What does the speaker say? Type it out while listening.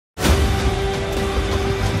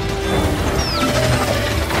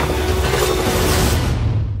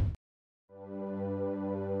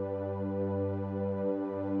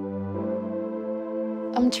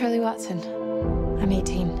Charlie Watson. I'm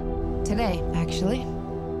 18. Today, actually.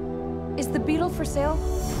 Is the Beetle for sale?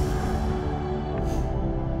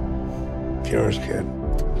 It's yours, kid.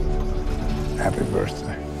 Happy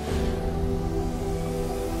birthday.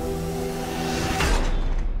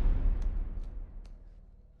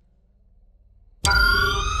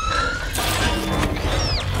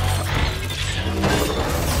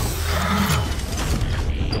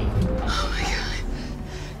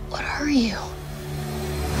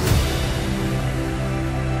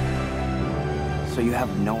 So you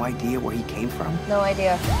have no idea where he came from? No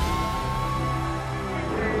idea.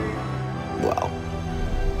 Well.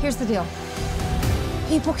 Here's the deal.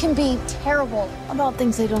 People can be terrible about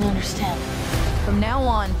things they don't understand. From now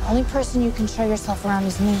on, the only person you can show yourself around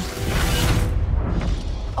is me.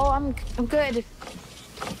 Oh, I'm good.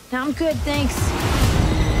 Now I'm good, thanks.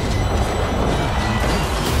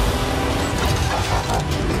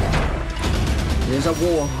 There's a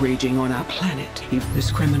war raging on our planet. If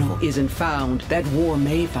this criminal isn't found, that war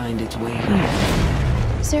may find its way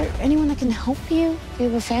here. Is there anyone that can help you? Do you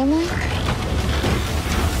have a family?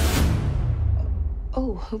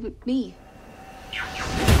 Oh, who but me?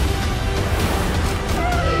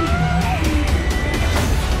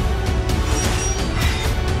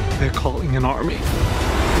 They're calling an army.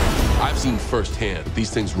 I've seen firsthand, these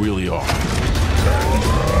things really are.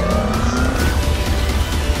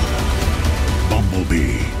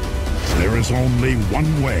 Bumblebee, there is only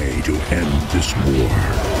one way to end this war.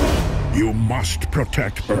 You must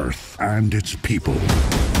protect Earth and its people.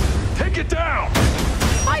 Take it down!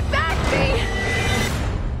 My back, me!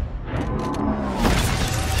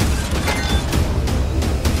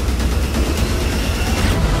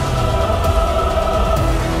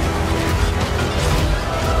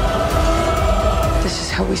 This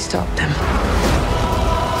is how we stop them.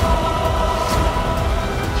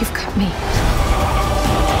 You've got me.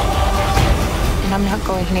 And I'm not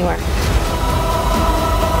going anywhere.